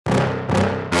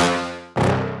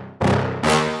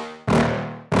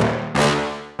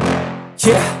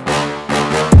Yeah.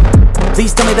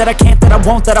 Please tell me that I can't, that I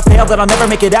won't, that I fail, that I'll never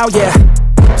make it out, yeah.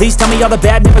 Please tell me all the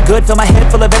bad, never good, fill my head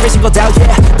full of every single doubt, yeah.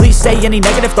 Please say any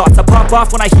negative thoughts, I pop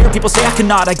off when I hear people say I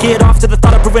cannot. I get off to the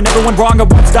thought of proving everyone wrong, I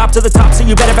won't stop to the top, so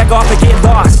you better back off and get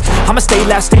lost. I'ma stay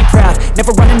loud, stay proud,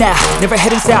 never running out, never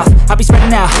heading south. I'll be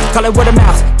spreading out, call it word of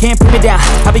mouth, can't put me down,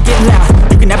 I'll be getting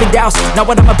loud. You can have it douse, not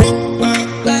what I'm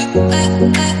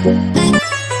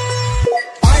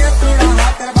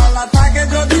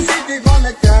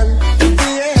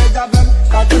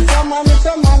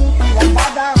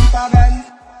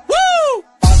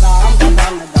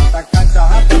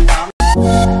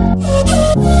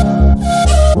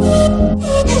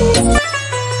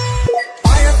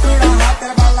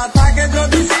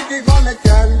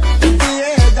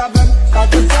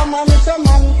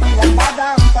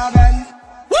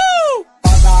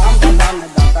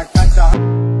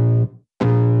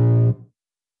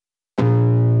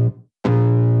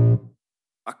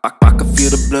I can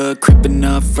feel the blood creeping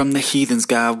up from the heathens.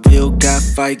 Got will, got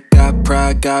fight, got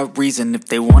pride, got reason. If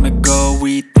they wanna go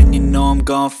eat, then you know I'm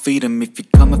gon' feed them. If you're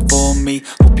coming for me,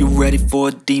 hope you're ready for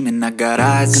a demon. I got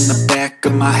eyes in the back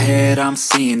of my head, I'm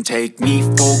seeing. Take me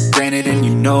for granted and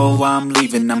you know I'm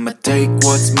leaving. I'ma take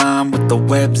what's mine with the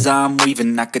webs I'm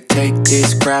weaving. I could take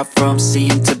this crowd from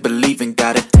seeing to believing.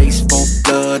 Got a taste for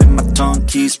blood and my tongue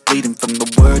keeps bleeding. From the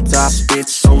words I spit,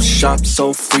 so sharp,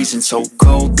 so freezing. So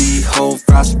cold, behold,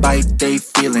 frostbite they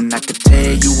feeling. I could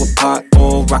tear you apart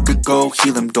or I could go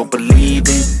heal them. Don't believe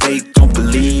in fate, don't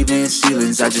believe in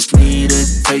ceilings. I just need a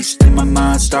taste and my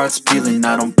mind starts peeling.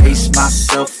 I don't pace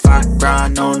myself, I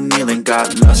grind on kneeling.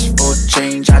 Got lust for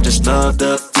change, I just love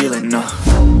the feeling.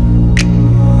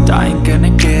 I ain't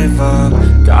gonna give up.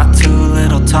 Got too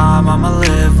little time, I'ma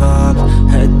live up.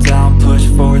 Head down, push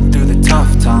forward through the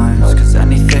tough times. Cause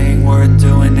anything worth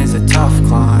doing is a tough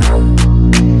climb.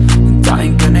 And I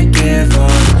ain't gonna give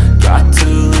up. Got too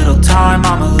little time,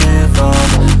 I'ma live up.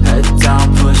 Head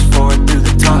down, push forward through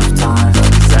the tough times.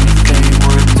 Cause anything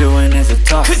worth doing is a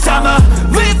tough climb. Cause I'ma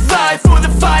live life for the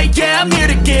fight, yeah, I'm here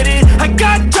to get it. I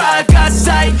got drive, got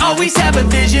sight, always have a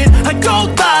vision. I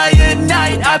go by at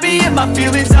night, I be in my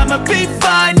feelings. I'ma be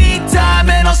fine, need time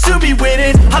and I'll soon be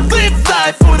winning. I live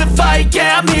life for the fight,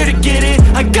 yeah, I'm here to get it.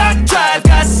 I got drive,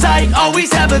 got sight,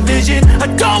 always have a vision. I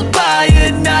go by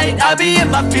at night, I be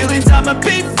in my feelings. I'ma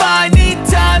be fine, need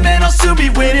time and I'll soon be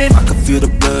winning. I can feel the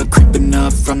blood creeping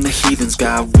up from the heathens.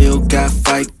 Got will, got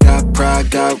fight, got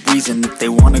pride, got reason. If they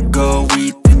wanna go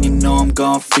eat, then you know I'm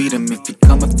gon' feed them. If you're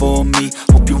coming for me,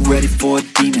 hope you're ready for a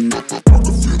demon. I can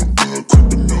feel the blood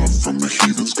creeping up from the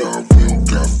heathens. Got will,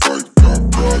 got fight,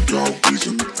 got pride, got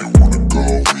reason. If they wanna go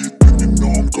eat, then you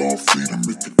know I'm gon' feed them.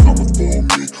 If you're coming for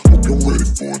me, hope you're ready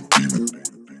for a demon.